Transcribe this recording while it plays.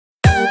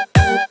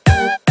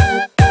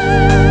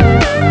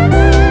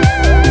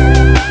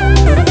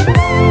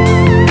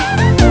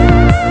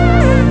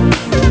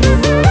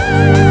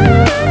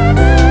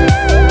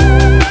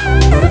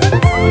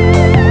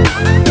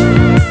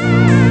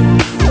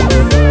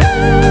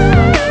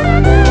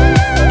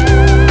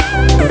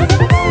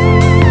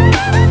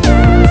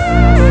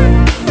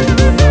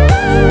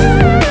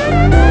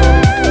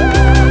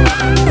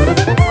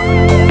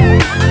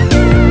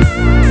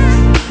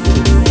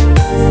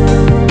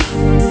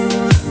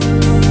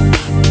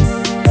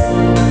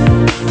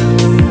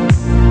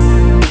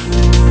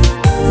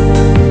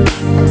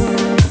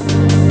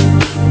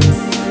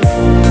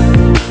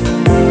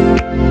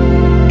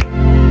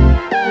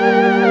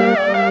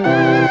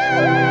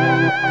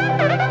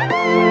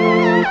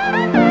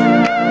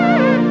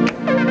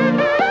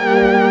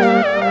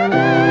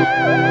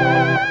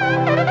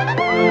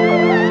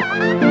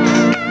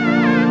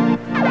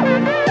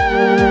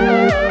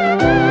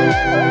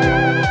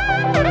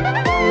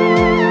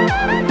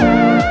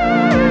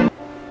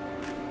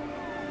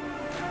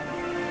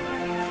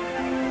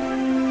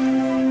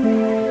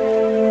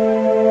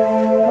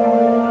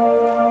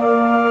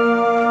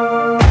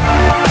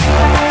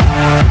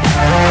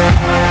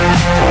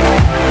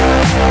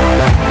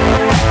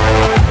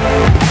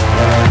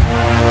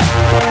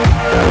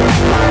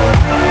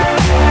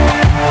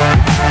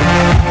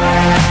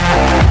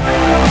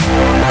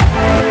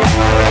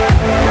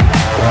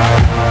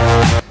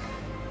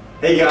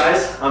Hey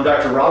guys, I'm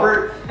Dr.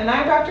 Robert. And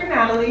I'm Dr.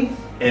 Natalie.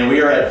 And we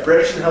are at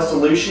Fredrickson Health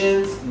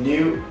Solutions'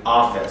 new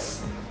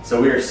office.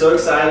 So we are so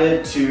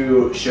excited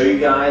to show you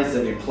guys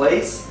the new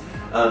place.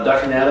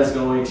 Dr. Natalie is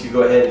going to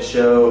go ahead and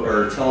show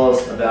or tell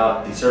us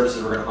about the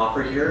services we're going to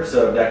offer here.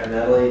 So Dr.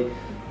 Natalie,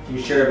 can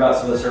you share about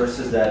some of the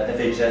services that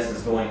FHS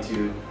is going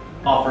to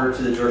offer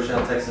to the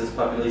Georgetown, Texas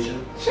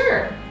population?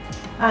 Sure.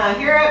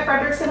 Here at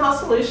Fredrickson Health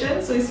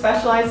Solutions, we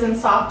specialize in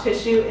soft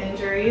tissue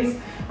injuries.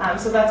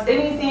 So that's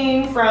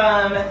anything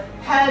from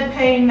head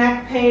pain,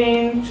 neck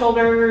pain,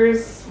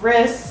 shoulders,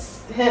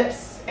 wrists,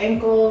 hips,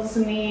 ankles,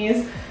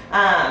 knees,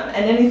 and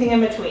anything in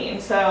between.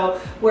 So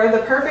we're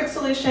the perfect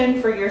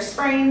solution for your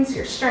sprains,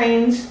 your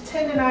strains,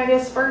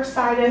 tendonitis,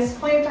 bursitis,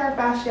 plantar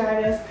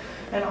fasciitis,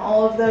 and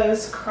all of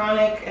those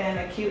chronic and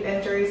acute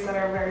injuries that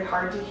are very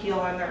hard to heal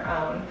on their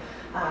own.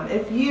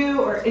 If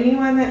you or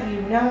anyone that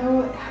you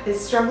know is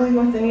struggling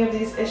with any of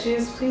these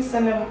issues, please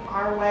send them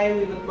our way.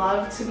 We would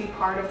love to be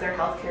part of their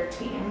healthcare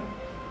team.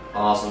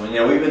 Awesome. And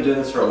yeah, we've been doing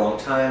this for a long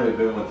time. We've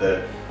been with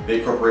the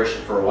big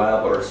corporation for a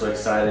while, but we're so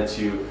excited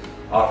to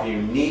offer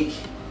unique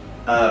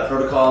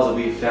protocols that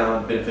we've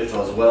found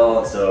beneficial as well.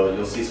 And so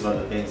you'll see some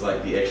other things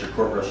like the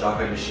extracorporeal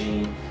shockwave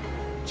machine,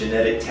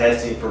 genetic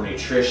testing for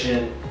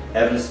nutrition,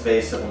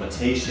 evidence-based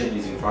supplementation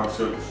using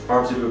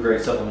pharmaceutical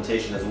grade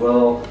supplementation as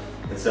well.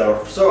 And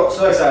so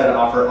excited to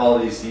offer all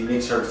of these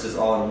unique services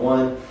all in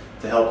one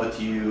to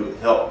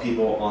help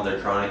people on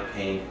their chronic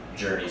pain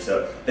journey.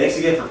 So thanks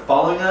again for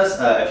following us.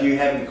 If you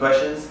have any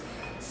questions,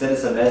 send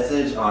us a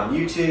message on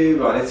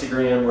YouTube, on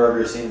Instagram, wherever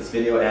you're seeing this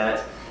video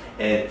at,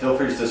 and feel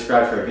free to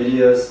subscribe to our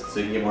videos so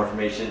you can get more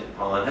information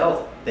on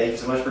health. Thank you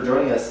so much for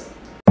joining us.